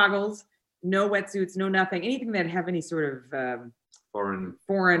no goggles, no wetsuits, no nothing, anything that have any sort of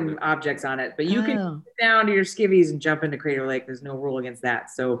foreign objects on it. But you can sit down to your skivvies and jump into Crater Lake. There's no rule against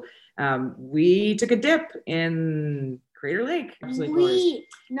that. So we took a dip in Crater Lake. Absolutely.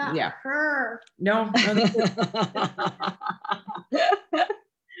 Not her. No.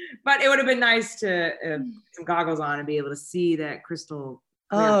 But it would have been nice to put some goggles on and be able to see that crystal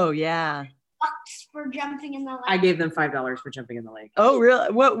clear. Oh, yeah. Bucks for jumping in the lake. I gave them $5 for jumping in the lake. Oh,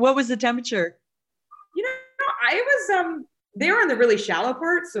 really? What was the temperature? I was they were in the really shallow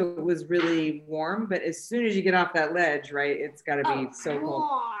part, so it was really warm. But as soon as you get off that ledge, right, it's got to be so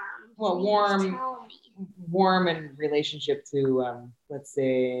cold. Well, warm in relationship to let's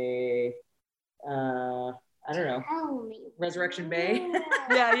say I don't know, Resurrection Bay.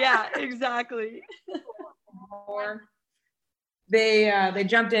 yeah, exactly. Or they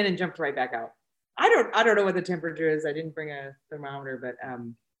jumped in and jumped right back out. I don't know what the temperature is. I didn't bring a thermometer, but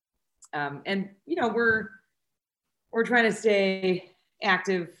and we're trying to stay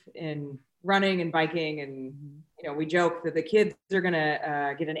active in running and biking, and we joke that the kids are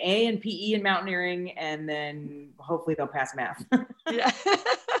gonna get an A in PE and mountaineering, and then hopefully they'll pass math. Yeah.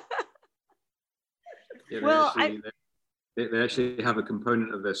 Well, they actually have a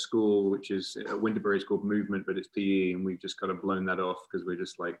component of their school, which is at Winterberry, is called movement, but it's PE, and we've just kind of blown that off because we're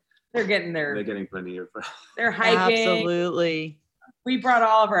just like, they're getting plenty of. They're hiking. Absolutely. We brought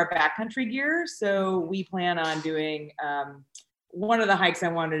all of our backcountry gear, so we plan on doing. One of the hikes I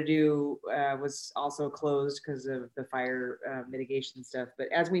wanted to do was also closed because of the fire mitigation stuff. But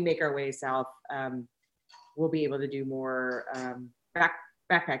as we make our way south, we'll be able to do more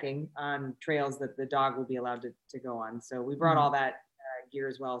backpacking on trails that the dog will be allowed to go on. So we brought all that gear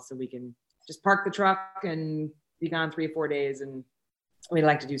as well, so we can just park the truck and be gone 3 or 4 days. And we'd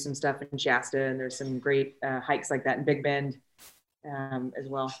like to do some stuff in Shasta, and there's some great hikes like that in Big Bend as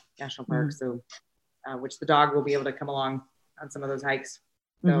well, National Park. So which the dog will be able to come along on some of those hikes.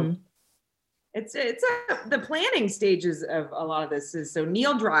 So it's the planning stages of a lot of this is, so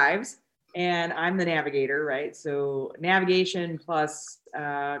Neil drives and I'm the navigator, right? So navigation plus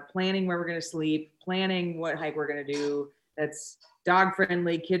planning where we're going to sleep, planning what hike we're going to do. That's dog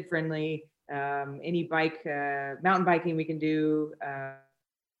friendly, kid friendly, any bike, mountain biking we can do.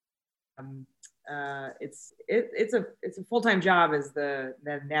 It's a full-time job as the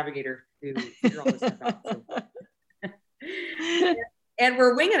navigator to figure all this stuff out. So. And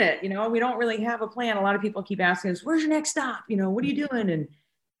we're winging it, we don't really have a plan. A lot of people keep asking us, where's your next stop? What are you doing?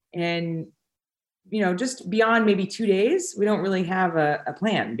 And just beyond maybe 2 days, we don't really have a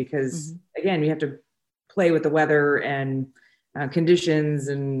plan because again, you have to play with the weather and conditions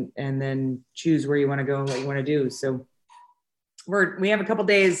and then choose where you want to go and what you want to do. So we have a couple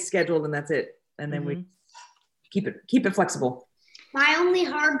days scheduled and that's it. And then we keep it flexible. My only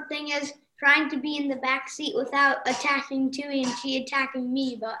hard thing is trying to be in the back seat without attacking Tui and she attacking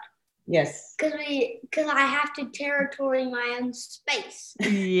me, but Yes. because I have to territory my own space.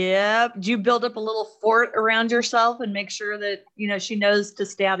 Yep. Do you build up a little fort around yourself and make sure that, she knows to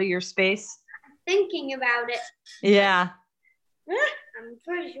stay out of your space? Thinking about it, Yeah. I'm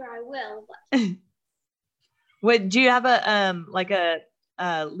pretty sure I will. But What do you have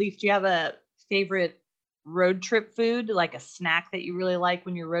Leaf, do you have a favorite road trip food, like a snack that you really like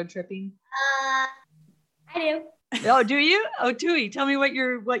when you're road tripping? I do. Oh, do you? Oh, Tui, tell me what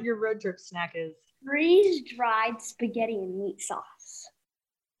your road trip snack is. Freeze-dried spaghetti and meat sauce.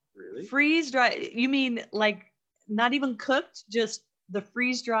 Really? Freeze dried? You mean like not even cooked, just the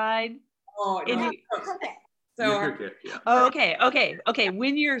freeze dried? Oh, no. And So You our, cook it, yeah. Oh, okay.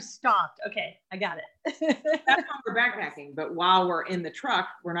 When you're stopped, okay, I got it. that's how we're backpacking. But while we're in the truck,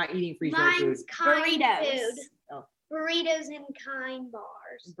 we're not eating freeze-dried food. Mine's kind Burritos. food. Oh. Burritos and kind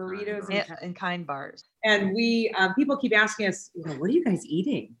bars. Burritos And kind bars. and we people keep asking us, what are you guys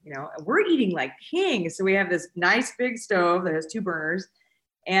eating? We're eating like kings. So we have this nice big stove that has 2 burners,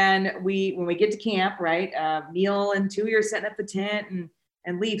 and when we get to camp, right, Neil and Tui are setting up the tent,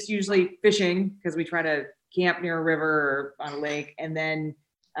 and Leaf's usually fishing because we try to camp near a river or on a lake, and then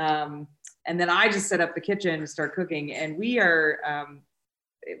I just set up the kitchen and start cooking, and we are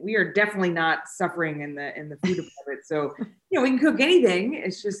definitely not suffering in the food department. So we can cook anything.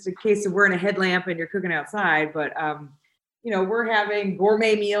 It's just a case of wearing a headlamp and you're cooking outside, but we're having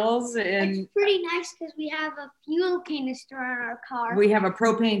gourmet meals, and It's pretty nice because we have a fuel canister in our car. we have a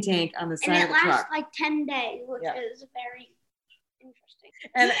propane tank on the and side it of the lasts truck. like 10 days, which Yeah. is very interesting.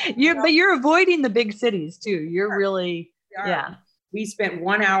 And But you're avoiding the big cities too. You're Sure. really, we are. yeah. We spent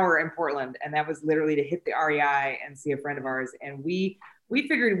 1 hour in Portland, and that was literally to hit the REI and see a friend of ours. And we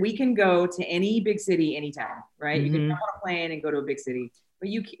figured we can go to any big city anytime, right? You can Mhm. jump on a plane and go to a big city, but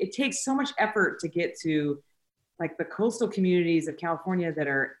it takes so much effort to get to like the coastal communities of California that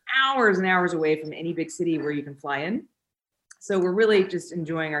are hours and hours away from any big city where you can fly in. So we're really just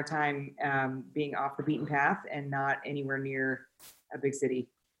enjoying our time being off the beaten path and not anywhere near a big city.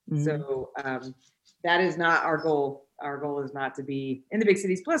 Mhm. So that is not our goal. Our goal is not to be in the big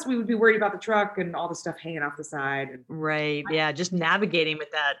cities. Plus, we would be worried about the truck and all the stuff hanging off the side. And Right. Yeah. Just navigating with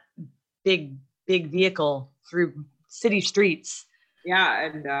that big vehicle through city streets. yeah,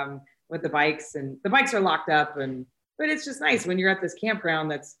 and with the bikes are locked up, but it's just nice when you're at this campground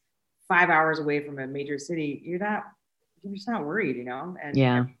that's 5 hours away from a major city. You're just not worried, and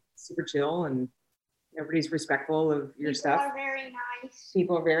Yeah. super chill, and everybody's respectful of your People stuff. are very nice.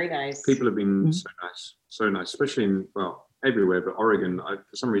 People are very nice. People have been Mhm. so nice, especially everywhere, but Oregon,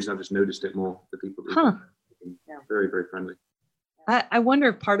 for some reason, I've just noticed it more. The people that Huh. very, very friendly. I wonder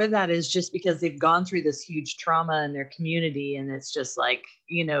if part of that is just because they've gone through this huge trauma in their community, and it's just like,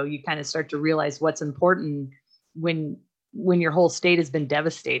 you kind of start to realize what's important when your whole state has been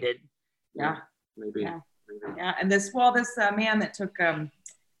devastated. Yeah. Maybe. Yeah. Maybe. Yeah, and this man that took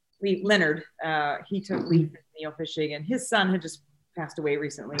Leonard, he took Leaf and Neil fishing, and his son had just passed away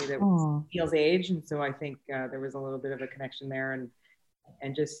recently. That was Oh. Neil's age, and so I think there was a little bit of a connection there,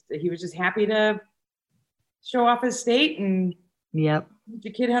 and just he was just happy to show off his state and Yep. teach a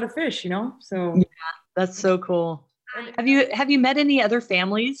kid how to fish, So Yeah. That's so cool. Have you met any other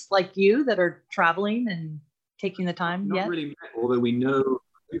families like you that are traveling and taking the time Not yet? really met, although we know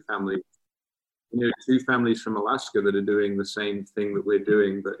 2 families. 2 families from Alaska that are doing the same thing that we're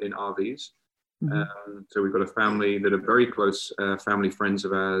doing, but in RVs. Mhm. So we've got a family that are very close family friends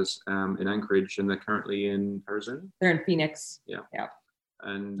of ours in Anchorage, and they're currently in Arizona. they're in Phoenix.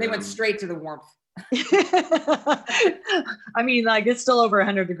 And They went straight to the warmth. I mean, like it's still over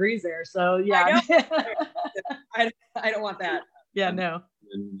 100 degrees there. So yeah. I don't want that. Yeah, no.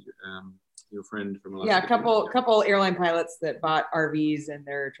 And your friend from Alaska. Yeah, a couple airline pilots that bought RVs, and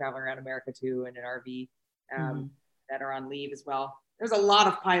they're traveling around America too in an RV that are on leave as well. There's a lot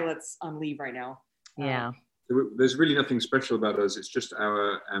of pilots on leave right now. Yeah. There's really nothing special about us. It's just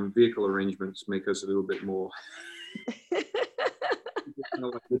our vehicle arrangements make us a little bit more.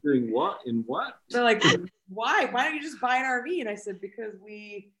 Like, we're doing what in what? They're like, why? Why don't you just buy an RV? And I said, because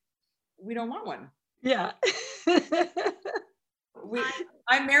we don't want one. Yeah.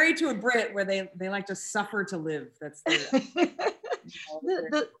 I'm married to a Brit where they like to suffer to live. That's The-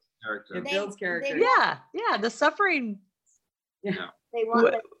 Character. it builds character. yeah. The suffering. They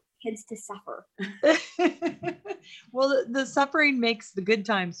want the kids to suffer. Well, the suffering makes the good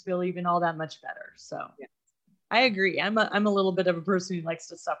times feel even all that much better. So Yeah. I agree. I'm a little bit of a person who likes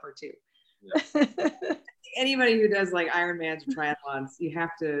to suffer too. Anybody who does like Ironmans or triathlons, you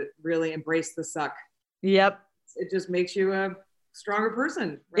have to really embrace the suck. Yep. It just makes you a stronger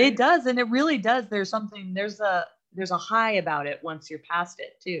person. Right? It does. And it really does. There's a high about it once you're past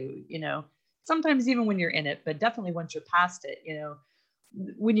it too, sometimes even when you're in it, but definitely once you're past it,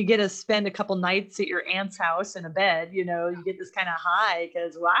 when you get to spend a couple nights at your aunt's house in a bed, you get this kind of high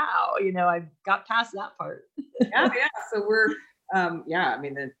because wow, I got past that part. Yeah. So we're, I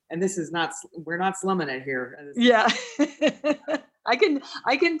mean, and this is not, we're not slumming it here. Yeah. I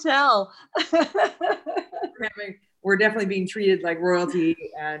can tell. We're definitely being treated like royalty,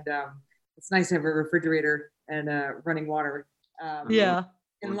 and it's nice to have a refrigerator and running water. Yeah.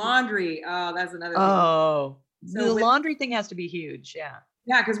 And laundry. Oh, that's another thing. Oh, so the laundry thing has to be huge. Yeah.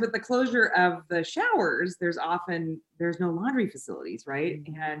 Yeah, because with the closure of the showers, there's no laundry facilities, right?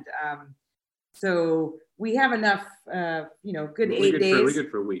 Mm-hmm. And so we have enough, good 8 days. We're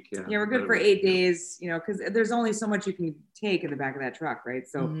good for a week. Yeah. Yeah, we're good for 8 days, because there's only so much you can take in the back of that truck, right?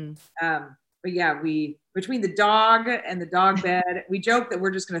 So, but yeah, between the dog and the dog bed, we joke that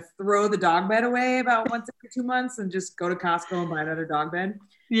we're just going to throw the dog bed away about once every 2 months and just go to Costco and buy another dog bed.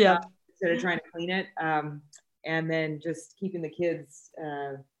 Yeah. Instead of trying to clean it. And then just keeping the kids,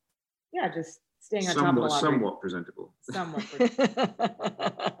 just staying on top of the laundry. Somewhat presentable.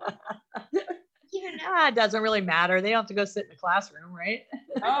 It doesn't really matter. They don't have to go sit in the classroom, right?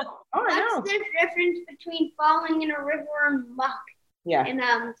 Oh, I know. What's the difference between falling in a river and muck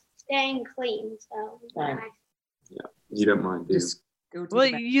and staying clean? So right. Yeah, you don't mind, do you? Just go to well,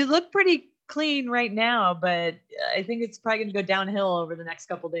 you look pretty clean right now, but I think it's probably going to go downhill over the next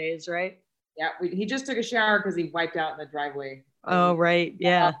couple days, right? Yeah, he just took a shower because he wiped out in the driveway. Oh, right.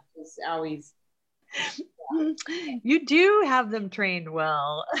 Yeah. Owies. You do have them trained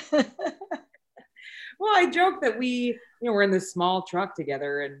well. Well, I joke that we're in this small truck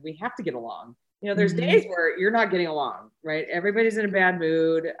together and we have to get along. There's days where you're not getting along, right? Everybody's in a bad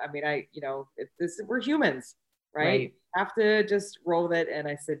mood. I mean, we're humans, right? Have to just roll with it. And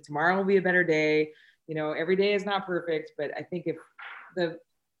I said, tomorrow will be a better day. Every day is not perfect, but I think if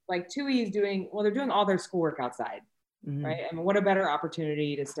Tui is they're doing all their schoolwork outside, right? I mean, what a better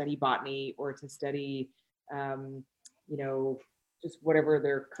opportunity to study botany or to study, just whatever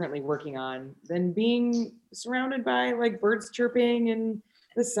they're currently working on than being surrounded by birds chirping and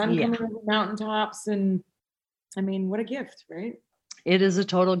the sun coming over the mountaintops. And I mean, what a gift, right? It is a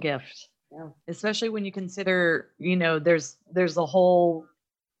total gift. Yeah. Especially when you consider, there's a whole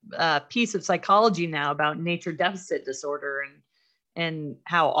piece of psychology now about nature deficit disorder and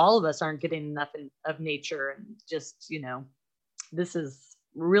how all of us aren't getting enough of nature, and just, this is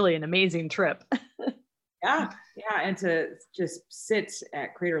really an amazing trip. Yeah. And to just sit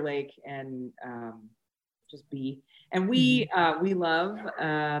at Crater Lake and just be, and we love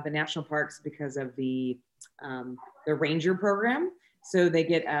the national parks because of the ranger program. So they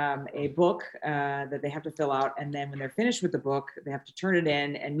get a book that they have to fill out. And then when they're finished with the book, they have to turn it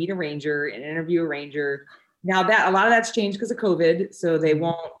in and meet a ranger and interview a ranger. Now a lot of that's changed because of COVID. So they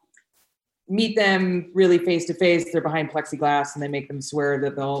won't meet them really face to face. They're behind plexiglass and they make them swear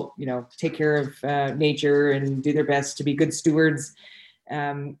that they'll, take care of nature and do their best to be good stewards.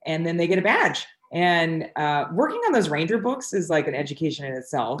 And then they get a badge. And working on those ranger books is like an education in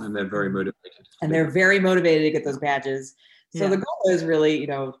itself. And they're very motivated. And they're very motivated to get those badges. So the goal is really,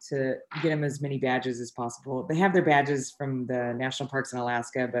 to get them as many badges as possible. They have their badges from the national parks in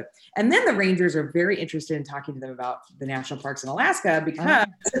Alaska, and then the rangers are very interested in talking to them about the national parks in Alaska because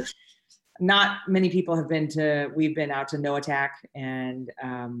not many people we've been out to Noatak and,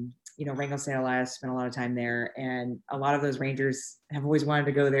 Wrangell St. Elias, spent a lot of time there. And a lot of those rangers have always wanted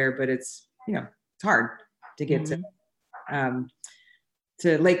to go there, but it's hard to get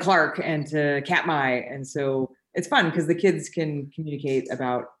to Lake Clark and to Katmai. And so it's fun because the kids can communicate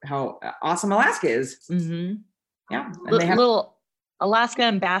about how awesome Alaska is. Mm-hmm. Yeah. And they have little Alaska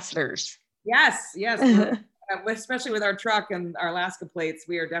ambassadors. Yes. Especially with our truck and our Alaska plates,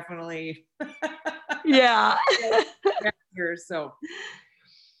 we are definitely So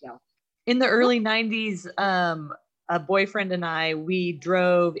in the early 90s, a boyfriend and we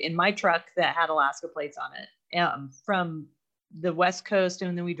drove in my truck that had Alaska plates on it from the West Coast,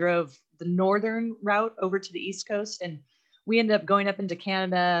 and then we drove the northern route over to the East Coast, and we ended up going up into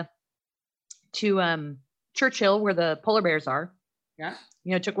Canada to Churchill, where the polar bears are. Yeah.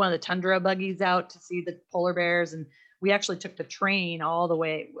 Took one of the Tundra buggies out to see the polar bears, and we actually took the train all the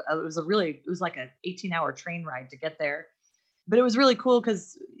way. It was like an 18-hour train ride to get there, but it was really cool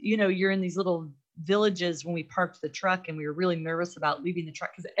because you're in these little villages when we parked the truck, and we were really nervous about leaving the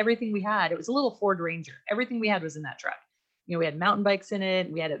truck because everything we had, it was a little Ford Ranger. Everything we had was in that truck. We had mountain bikes in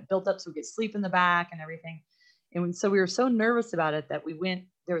it. We had it built up so we could sleep in the back and everything. And so we were so nervous about it that we went,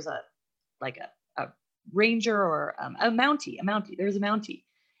 there was a ranger or a Mountie. There was a Mountie.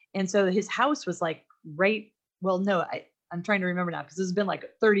 And so his house was like I'm trying to remember now because it's been like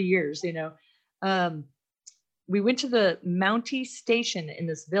 30 years, we went to the Mountie station in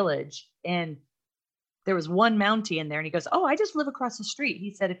this village, and there was one Mountie in there, and he goes, "Oh, I just live across the street."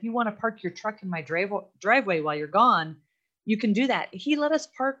 He said, "If you want to park your truck in my driveway while you're gone, you can do that." He let us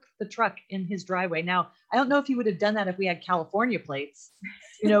park the truck in his driveway. Now, I don't know if he would have done that if we had California plates,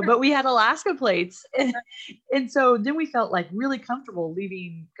 but we had Alaska plates. And so then we felt like really comfortable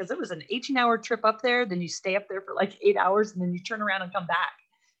leaving, because it was an 18-hour trip up there. Then you stay up there for like 8 hours, and then you turn around and come back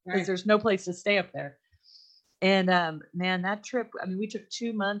because there's no place to stay up there. And man, that trip, we took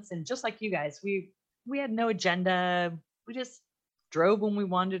 2 months, and just like you guys, we had no agenda. We just drove when we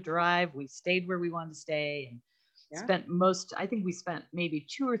wanted to drive. We stayed where we wanted to stay, and I think we spent maybe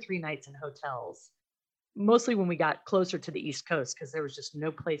 2 or 3 nights in hotels, mostly when we got closer to the East Coast, because there was just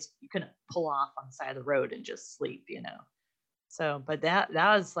no place you couldn't pull off on the side of the road and just sleep, So, but that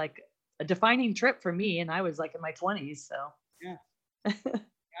was like a defining trip for me, and I was like in my 20s. So yeah,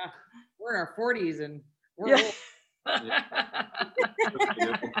 we're in our 40s, and we're old.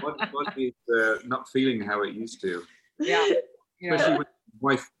 Body is not feeling how it used to. Yeah, especially when your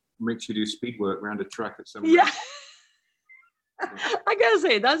wife makes you do speed work around a track at some. Yeah. I gotta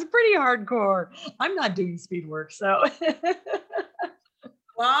say, that's pretty hardcore. I'm not doing speed work, so.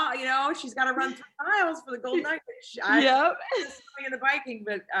 Well, she's got to run 3 miles for the Golden Knight. I'm into biking,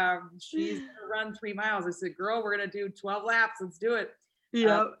 but she's going to run 3 miles. I said, "Girl, we're going to do 12 laps. Let's do it."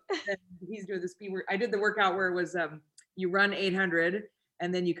 Yeah. And he's doing the speed work. I did the workout where it was you run 800,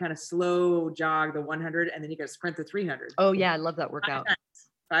 and then you kind of slow jog the 100, and then you got to sprint the 300. Oh yeah, I love that workout.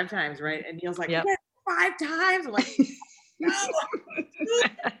 5 times, right? And Neil's like, yep. "Yeah, 5 times." I'm like, "No,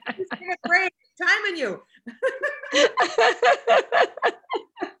 just take a break. Timing you."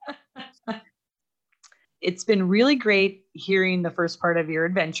 It's been really great hearing the first part of your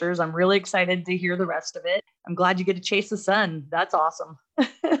adventures. I'm really excited to hear the rest of it. I'm glad you get to chase the sun. That's awesome.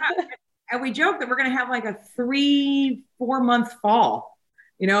 And we joke that we're going to have like a 3-4 month fall.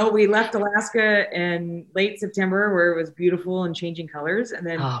 We left Alaska in late September, where it was beautiful and changing colors. And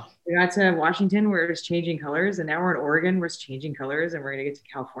then we got to Washington, where it was changing colors. And now we're in Oregon, where it's changing colors. And we're going to get to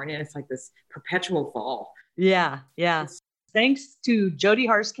California. And it's like this perpetual fall. Yeah. Yeah. Thanks to Jody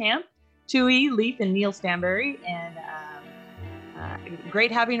Harskamp, Tui, Leif, and Neil Stanbury. And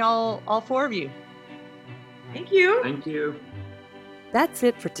great having all 4 of you. Thank you. Thank you. That's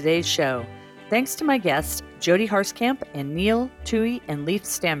it for today's show. Thanks to my guests, Jody Harskamp and Neil, Tui, and Leif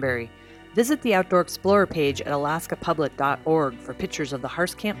Stanbury. Visit the Outdoor Explorer page at alaskapublic.org for pictures of the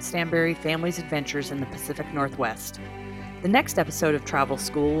Harskamp-Stanbury family's adventures in the Pacific Northwest. The next episode of Travel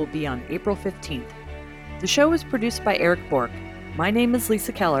School will be on April 15th. The show was produced by Eric Bork. My name is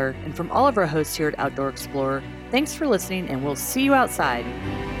Lisa Keller, and from all of our hosts here at Outdoor Explorer, thanks for listening, and we'll see you outside.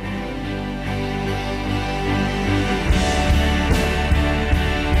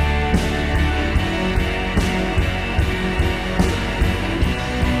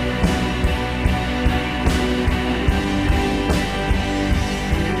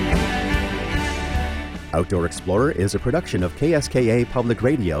 Outdoor Explorer is a production of KSKA Public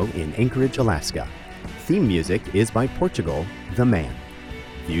Radio in Anchorage, Alaska. Theme music is by Portugal, The Man.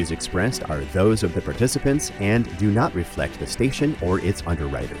 Views expressed are those of the participants and do not reflect the station or its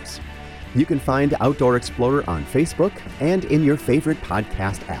underwriters. You can find Outdoor Explorer on Facebook and in your favorite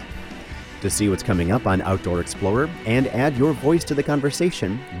podcast app. To see what's coming up on Outdoor Explorer and add your voice to the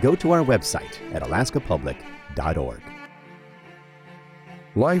conversation, go to our website at alaskapublic.org.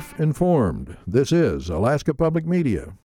 Life informed. This is Alaska Public Media.